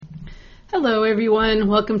Hello, everyone.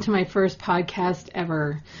 Welcome to my first podcast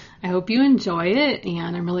ever. I hope you enjoy it,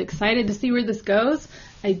 and I'm really excited to see where this goes.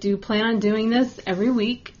 I do plan on doing this every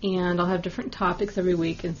week, and I'll have different topics every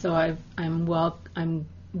week, and so I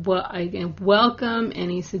welcome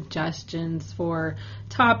any suggestions for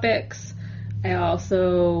topics. I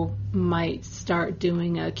also might start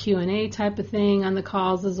doing a Q&A type of thing on the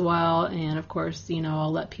calls as well, and of course,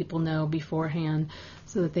 I'll let people know beforehand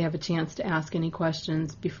so that they have a chance to ask any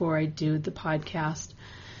questions before I do the podcast.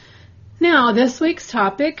 Now, this week's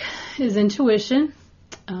topic is intuition,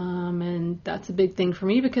 and that's a big thing for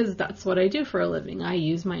me because that's what I do for a living. I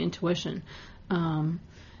use my intuition. A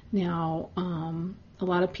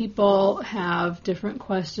lot of people have different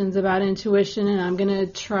questions about intuition, and I'm going to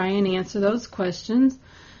try and answer those questions.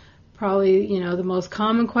 Probably, the most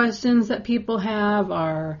common questions that people have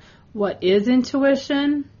are, what is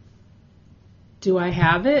intuition? Do I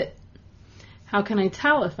have it? How can I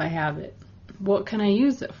tell if I have it? What can I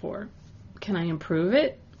use it for? Can I improve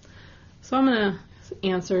it? So I'm going to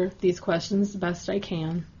answer these questions the best I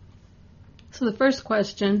can. So the first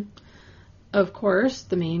question, of course,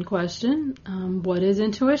 the main question, what is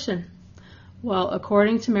intuition? Well,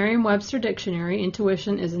 according to Merriam-Webster Dictionary,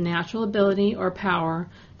 intuition is a natural ability or power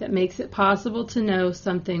that makes it possible to know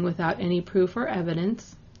something without any proof or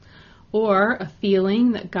evidence, or a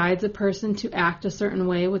feeling that guides a person to act a certain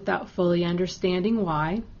way without fully understanding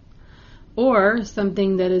why, or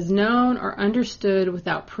something that is known or understood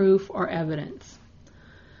without proof or evidence.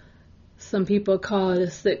 Some people call it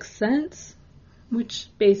a sixth sense, which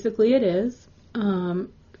basically it is, a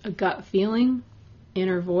gut feeling,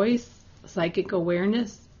 inner voice, psychic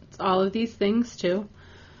awareness. It's all of these things too.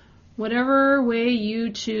 Whatever way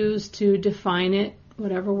you choose to define it,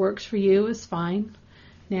 whatever works for you is fine.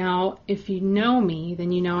 Now, if you know me,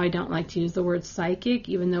 then you know I don't like to use the word psychic,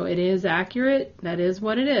 even though it is accurate. That is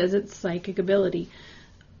what it is. It's psychic ability.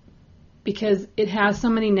 Because it has so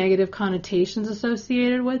many negative connotations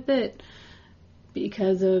associated with it.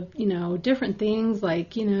 Because of, different things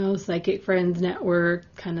like, psychic friends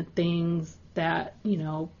network kind of things that,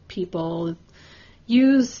 people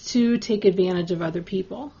use to take advantage of other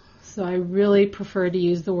people. So I really prefer to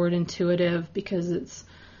use the word intuitive because it's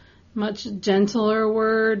much gentler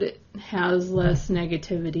word. It has less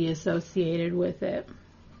negativity associated with it.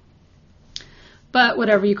 But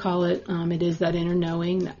whatever you call it, it is that inner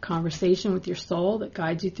knowing, that conversation with your soul that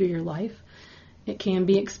guides you through your life. It can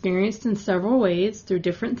be experienced in several ways through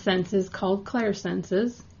different senses called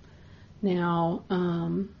clairsenses. Now,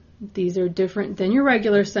 these are different than your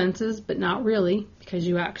regular senses, but not really, because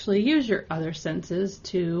you actually use your other senses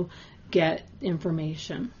to get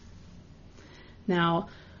information. Now,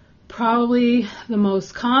 probably the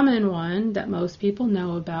most common one that most people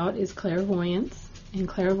know about is clairvoyance, and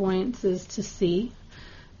clairvoyance is to see.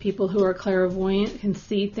 People who are clairvoyant can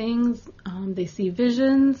see things. They see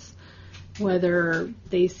visions, whether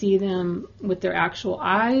they see them with their actual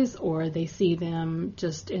eyes or they see them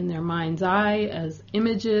just in their mind's eye as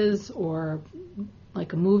images or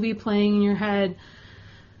like a movie playing in your head.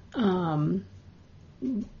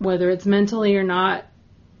 Whether it's mentally or not,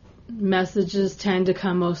 messages tend to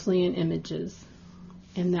come mostly in images.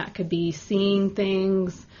 And that could be seeing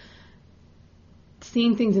things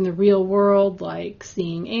in the real world, like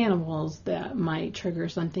seeing animals that might trigger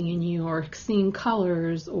something in you, or seeing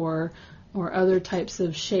colors or other types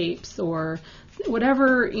of shapes, or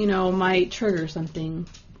whatever, might trigger something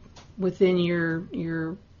within your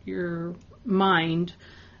mind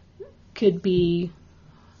could be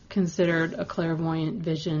considered a clairvoyant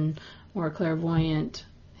vision, or a clairvoyant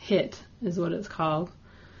hit is what it's called.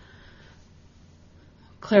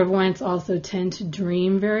 Clairvoyants also tend to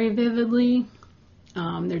dream very vividly.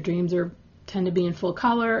 Their dreams tend to be in full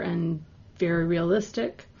color and very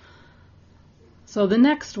realistic. So the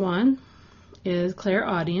next one is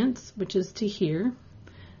clairaudience, which is to hear.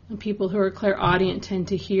 And people who are clairaudient tend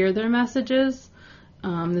to hear their messages.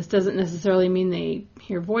 This doesn't necessarily mean they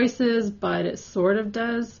hear voices, but it sort of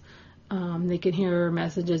does. They can hear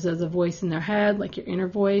messages as a voice in their head, like your inner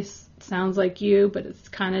voice. It sounds like you, but it's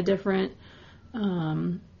kind of different.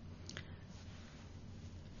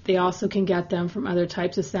 They also can get them from other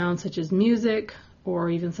types of sounds, such as music, or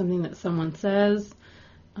even something that someone says.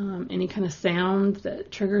 Any kind of sound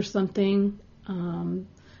that triggers something.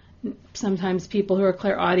 Sometimes people who are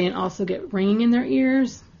clairaudient also get ringing in their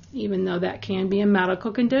ears, even though that can be a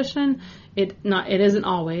medical condition. It isn't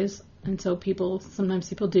always, and so sometimes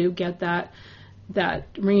people do get that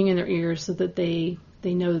ringing in their ears so that they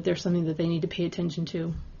know that there's something that they need to pay attention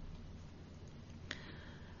to.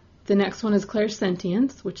 The next one is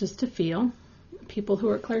clairsentience, which is to feel. People who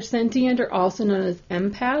are clairsentient are also known as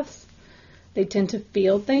empaths. They tend to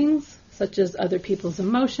feel things such as other people's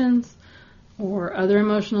emotions or other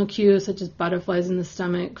emotional cues such as butterflies in the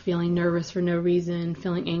stomach, feeling nervous for no reason,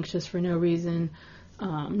 feeling anxious for no reason.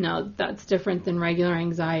 Now, that's different than regular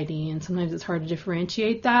anxiety, and sometimes it's hard to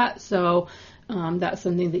differentiate that. So that's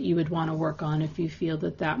something that you would want to work on if you feel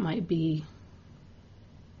that that might be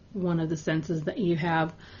one of the senses that you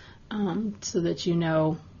have, so that you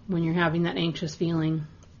know when you're having that anxious feeling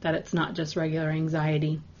that it's not just regular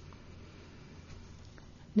anxiety.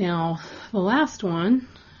 Now, the last one,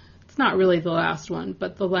 it's not really the last one,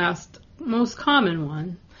 but the last most common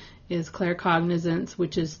one is claircognizance,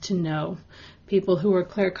 which is to know. People who are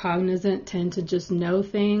claircognizant tend to just know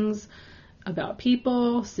things about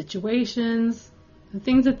people, situations,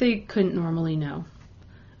 things that they couldn't normally know.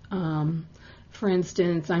 For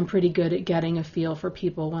instance, I'm pretty good at getting a feel for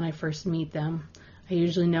people when I first meet them. I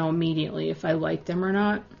usually know immediately if I like them or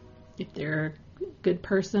not, if they're a good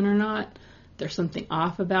person or not, if there's something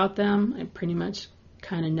off about them. I pretty much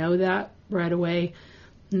kind of know that right away.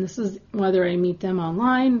 And this is whether I meet them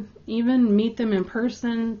online, even meet them in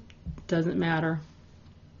person, doesn't matter.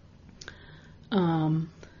 I'm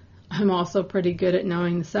also pretty good at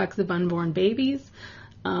knowing the sex of unborn babies.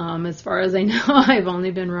 As far as I know, I've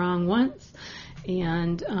only been wrong once.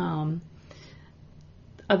 And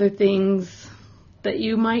other things that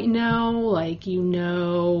you might know, like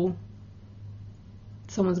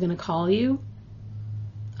someone's going to call you.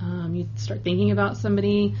 You start thinking about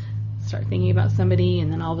somebody,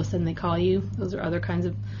 and then all of a sudden they call you. Those are other kinds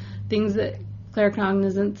of things that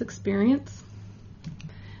claircognizants experience.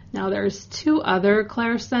 Now, there's two other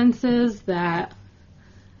clairsenses that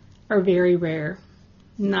are very rare.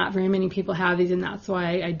 Not very many people have these, and that's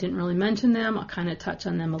why I didn't really mention them. I'll kind of touch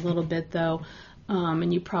on them a little bit, though,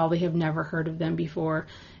 and you probably have never heard of them before.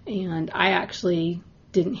 And I actually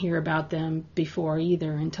didn't hear about them before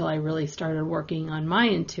either until I really started working on my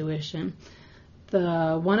intuition.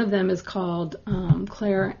 One of them is called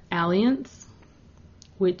clairalliance,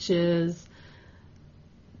 which is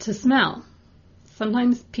to smell.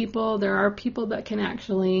 Sometimes there are people that can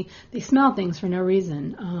actually, they smell things for no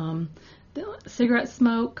reason. Cigarette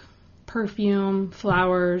smoke, perfume,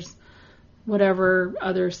 flowers, whatever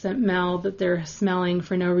other smell that they're smelling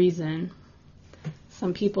for no reason.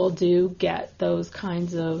 Some people do get those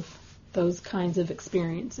kinds of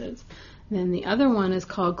experiences. And then the other one is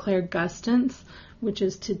called clairgustance, which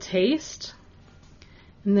is to taste.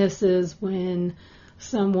 And this is when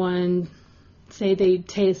someone, say they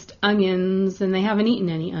taste onions and they haven't eaten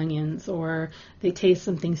any onions, or they taste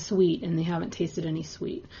something sweet and they haven't tasted any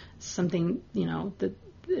sweet. Something, that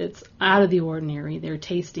it's out of the ordinary. They're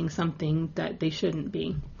tasting something that they shouldn't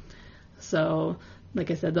be. So, like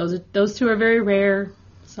I said, those two are very rare.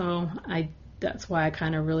 So that's why I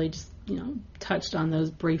kind of really just, touched on those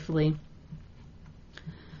briefly.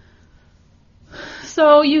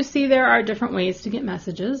 So you see there are different ways to get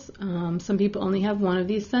messages. Some people only have one of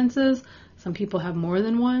these senses. Some people have more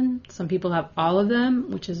than one. Some people have all of them,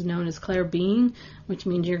 which is known as clairbeing, which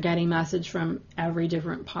means you're getting message from every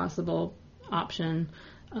different possible option.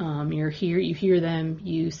 You hear them,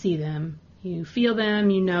 you see them, you feel them,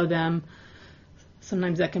 you know them.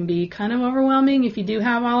 Sometimes that can be kind of overwhelming if you do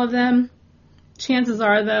have all of them. Chances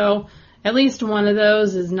are, though, at least one of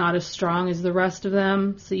those is not as strong as the rest of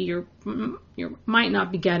them, so you might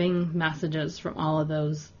not be getting messages from all of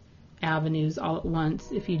those avenues all at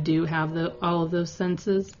once if you do have all of those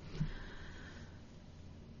senses.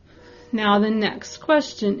 Now, the next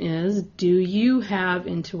question is, do you have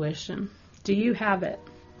intuition? Do you have it?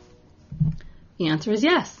 The answer is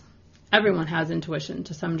yes. Everyone has intuition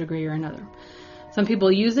to some degree or another. Some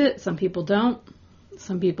people use it, some people don't.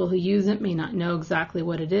 Some people who use it may not know exactly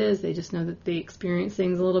what it is. They just know that they experience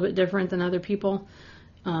things a little bit different than other people.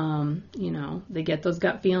 They get those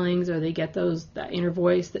gut feelings, or they get that inner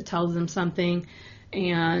voice that tells them something,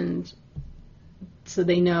 and so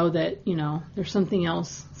they know that, there's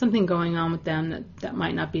something going on with them that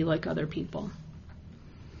might not be like other people.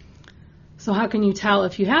 So how can you tell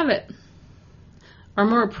if you have it? Or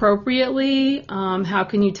more appropriately, how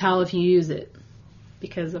can you tell if you use it?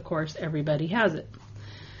 Because, of course, everybody has it.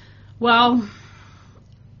 Well,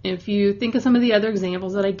 if you think of some of the other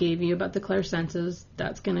examples that I gave you about the clairsenses,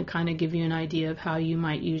 that's going to kind of give you an idea of how you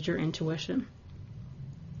might use your intuition.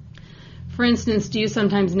 For instance, do you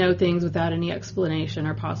sometimes know things without any explanation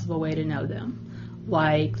or possible way to know them?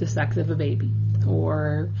 Like the sex of a baby,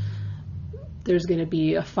 or there's going to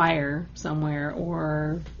be a fire somewhere,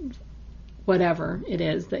 or whatever it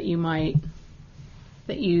is that you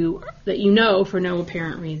know for no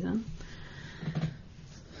apparent reason.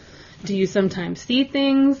 Do you sometimes see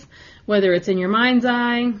things, whether it's in your mind's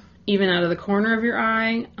eye, even out of the corner of your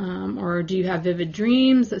eye? Or do you have vivid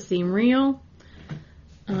dreams that seem real?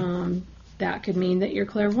 That could mean that you're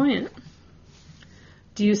clairvoyant.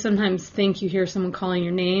 Do you sometimes think you hear someone calling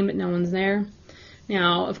your name but no one's there?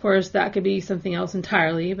 Now, of course, that could be something else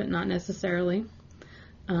entirely, but not necessarily.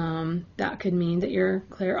 That could mean that you're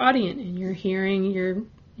clairaudient and you're hearing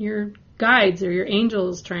your guides or your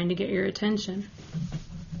angels trying to get your attention.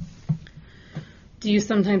 Do you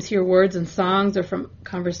sometimes hear words and songs or from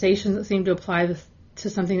conversations that seem to apply to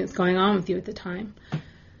something that's going on with you at the time?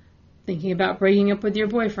 Thinking about breaking up with your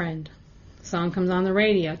boyfriend. A song comes on the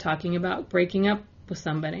radio talking about breaking up with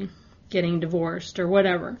somebody, getting divorced, or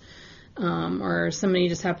whatever. Or somebody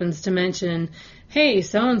just happens to mention, hey,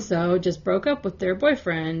 so-and-so just broke up with their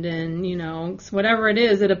boyfriend, and, whatever it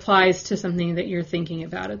is, it applies to something that you're thinking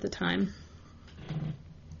about at the time.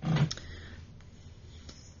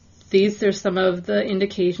 These are some of the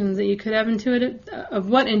indications that you could have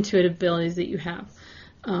what intuitive abilities that you have.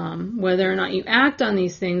 Whether or not you act on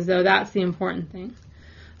these things, though, that's the important thing.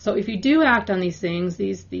 So if you do act on these things,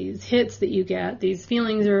 these hits that you get, these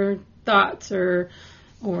feelings or thoughts or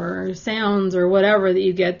sounds or whatever that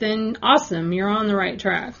you get, then awesome, you're on the right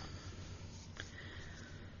track.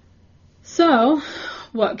 So,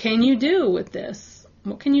 what can you do with this?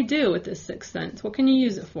 What can you do with this sixth sense? What can you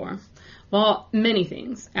use it for? Well, many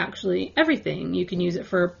things, actually. Everything. You can use it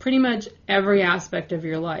for pretty much every aspect of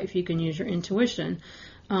your life. You can use your intuition.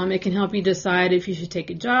 It can help you decide if you should take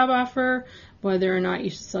a job offer, whether or not you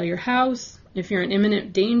should sell your house, if you're in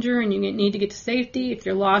imminent danger and you need to get to safety, if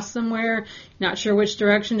you're lost somewhere, not sure which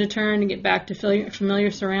direction to turn to get back to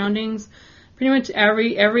familiar surroundings. Pretty much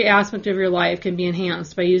every aspect of your life can be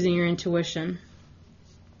enhanced by using your intuition.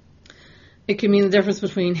 It can mean the difference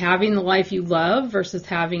between having the life you love versus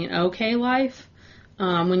having an okay life.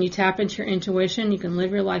 When you tap into your intuition, you can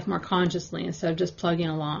live your life more consciously instead of just plugging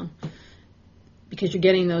along. Because you're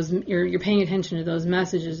getting you're paying attention to those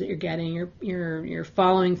messages that you're getting. You're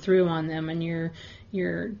following through on them, and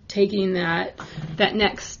you're taking that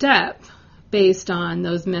next step based on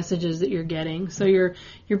those messages that you're getting. So you're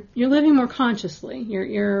living more consciously.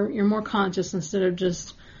 You're more conscious instead of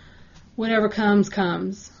just whatever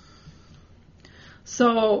comes.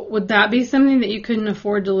 So would that be something that you couldn't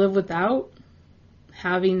afford to live without?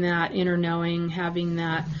 Having that inner knowing, having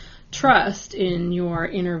that trust in your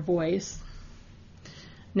inner voice.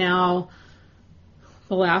 Now,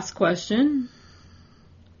 the last question,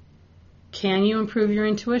 can you improve your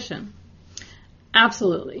intuition?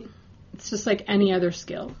 Absolutely. It's just like any other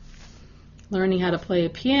skill. Learning how to play a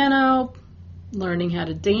piano, learning how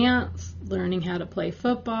to dance, learning how to play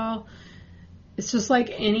football. It's just like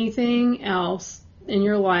anything else in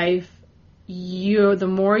your life. The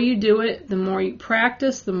more you do it, the more you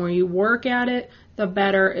practice, the more you work at it, the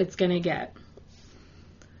better it's going to get.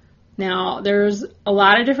 Now, there's a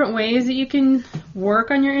lot of different ways that you can work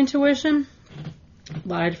on your intuition, a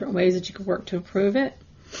lot of different ways that you can work to improve it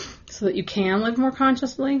so that you can live more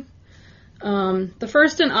consciously. The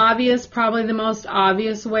first and obvious, probably the most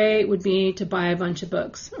obvious way would be to buy a bunch of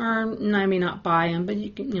books. Or, I mean, not buy them, but you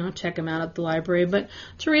can, check them out at the library. But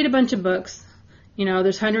to read a bunch of books.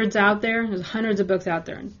 There's hundreds out there. There's hundreds of books out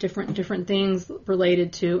there, different things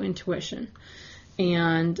related to intuition.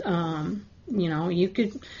 And, you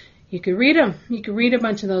could read them. You could read a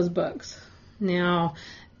bunch of those books. Now,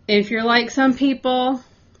 if you're like some people,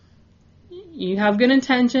 you have good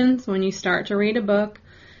intentions when you start to read a book.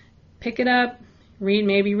 Pick it up,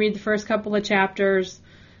 maybe read the first couple of chapters.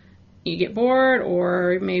 You get bored,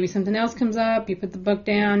 or maybe something else comes up. You put the book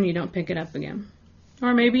down, you don't pick it up again.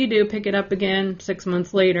 Or maybe you do pick it up again 6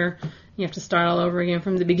 months later. You have to start all over again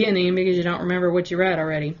from the beginning because you don't remember what you read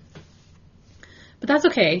already. But that's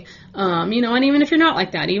okay. And even if you're not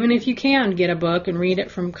like that, even if you can get a book and read it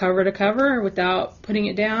from cover to cover without putting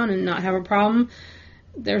it down and not have a problem,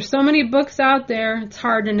 there's so many books out there, it's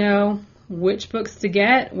hard to know which books to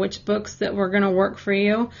get, which books that were going to work for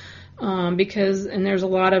you. Because there's a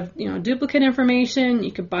lot of, duplicate information.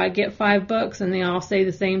 You could get 5 books and they all say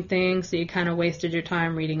the same thing. So you kind of wasted your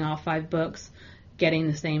time reading all 5 books, getting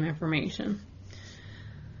the same information.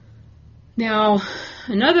 Now,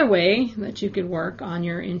 another way that you could work on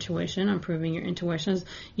your intuition, improving your intuition, is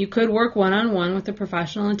you could work one-on-one with a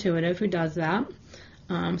professional intuitive who does that,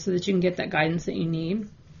 so that you can get that guidance that you need.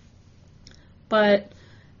 But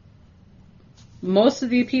most of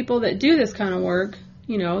the people that do this kind of work,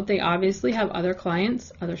 they obviously have other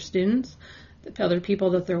clients, other students, other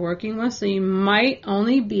people that they're working with, so you might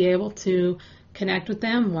only be able to connect with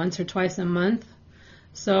them once or twice a month.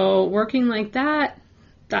 So working like that,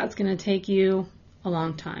 that's going to take you a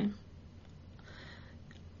long time.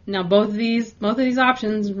 Now, both of these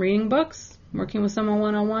options, reading books, working with someone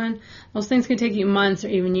one-on-one, those things can take you months or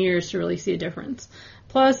even years to really see a difference.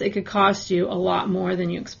 Plus, it could cost you a lot more than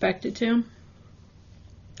you expect it to.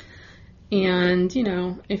 And,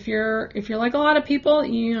 if you're like a lot of people,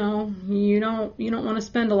 you don't want to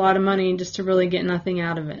spend a lot of money just to really get nothing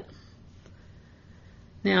out of it.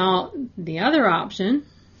 Now, the other option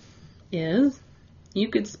is you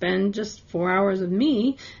could spend just 4 hours with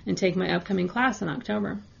me and take my upcoming class in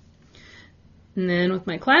October. And then with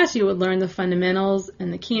my class, you would learn the fundamentals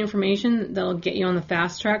and the key information that'll get you on the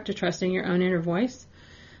fast track to trusting your own inner voice.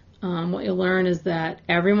 What you'll learn is that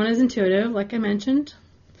everyone is intuitive, like I mentioned.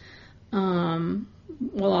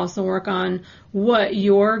 We'll also work on what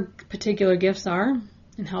your particular gifts are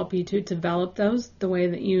and help you to develop those the way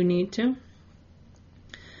that you need to.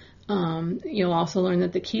 You'll also learn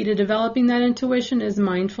that the key to developing that intuition is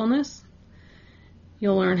mindfulness.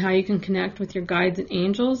 You'll learn how you can connect with your guides and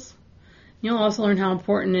angels. You'll also learn how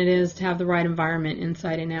important it is to have the right environment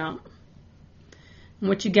inside and out. And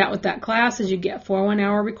what you get with that class is you get 4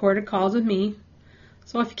 1-hour recorded calls with me.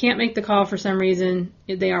 So if you can't make the call for some reason,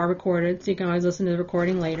 they are recorded, so you can always listen to the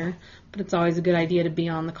recording later. But it's always a good idea to be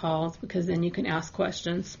on the calls because then you can ask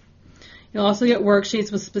questions. You'll also get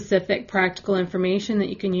worksheets with specific practical information that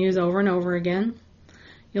you can use over and over again.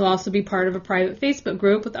 You'll also be part of a private Facebook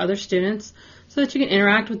group with other students so that you can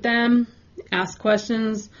interact with them, ask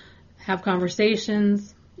questions, have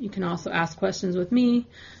conversations. You can also ask questions with me.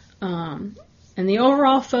 And the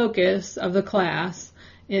overall focus of the class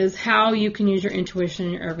is how you can use your intuition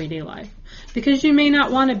in your everyday life. Because you may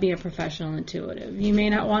not want to be a professional intuitive. You may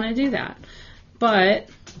not want to do that. But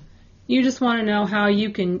you just want to know how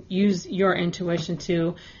you can use your intuition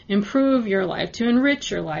to improve your life, to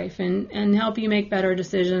enrich your life, and help you make better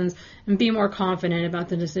decisions and be more confident about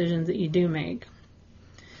the decisions that you do make.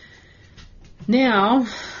 Now,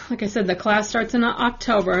 like I said, the class starts in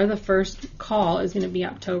October. The first call is going to be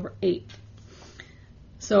October 8th.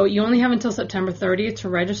 So you only have until September 30th to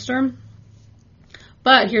register.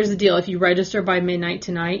 But here's the deal. If you register by midnight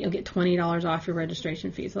tonight, you'll get $20 off your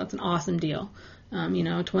registration fee. So that's an awesome deal.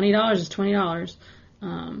 $20 is $20.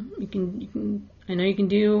 You can. I know you can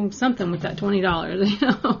do something with that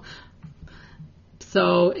 $20.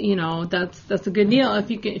 So that's a good deal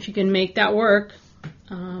if you can make that work.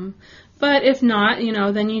 But if not,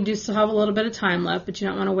 then you do still have a little bit of time left. But you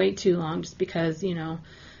don't want to wait too long, just because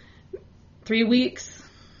 3 weeks,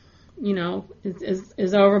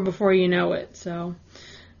 is over before you know it. So.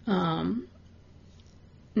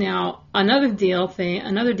 Now, another deal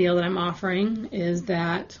that I'm offering is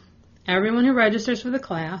that everyone who registers for the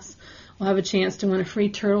class will have a chance to win a free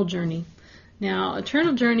turtle journey. Now, a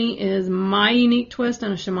turtle journey is my unique twist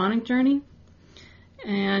on a shamanic journey.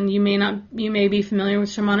 And you may be familiar with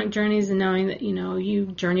shamanic journeys and knowing that, you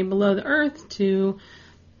journey below the earth to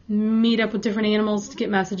meet up with different animals, to get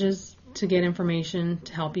messages, to get information,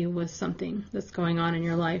 to help you with something that's going on in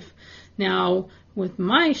your life. Now, with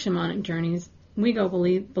my shamanic journeys, we go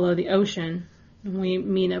below the ocean, and we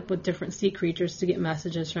meet up with different sea creatures to get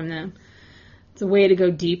messages from them. It's a way to go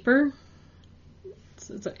deeper. It's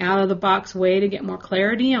an out-of-the-box way to get more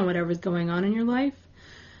clarity on whatever's going on in your life.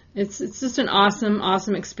 It's just an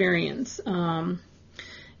awesome experience.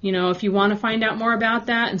 If you want to find out more about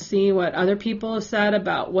that and see what other people have said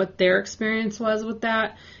about what their experience was with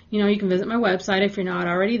that, you can visit my website if you're not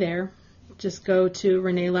already there. Just go to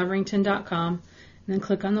ReneeLeverington.com. And then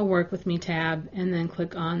click on the Work With Me tab, and then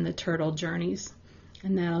click on the Turtle Journeys.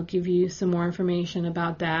 And that'll give you some more information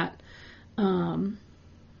about that.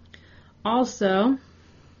 Also,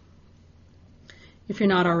 if you're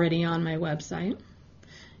not already on my website,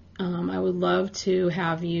 I would love to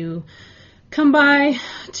have you come by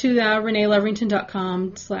to the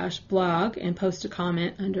ReneeLeverington.com/blog and post a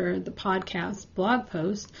comment under the podcast blog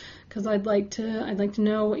post, because I'd like to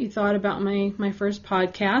know what you thought about my first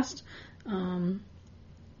podcast.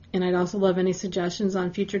 And I'd also love any suggestions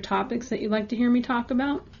on future topics that you'd like to hear me talk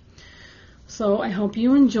about. So I hope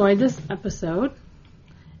you enjoyed this episode,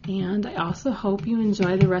 and I also hope you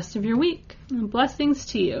enjoy the rest of your week. And blessings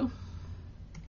to you.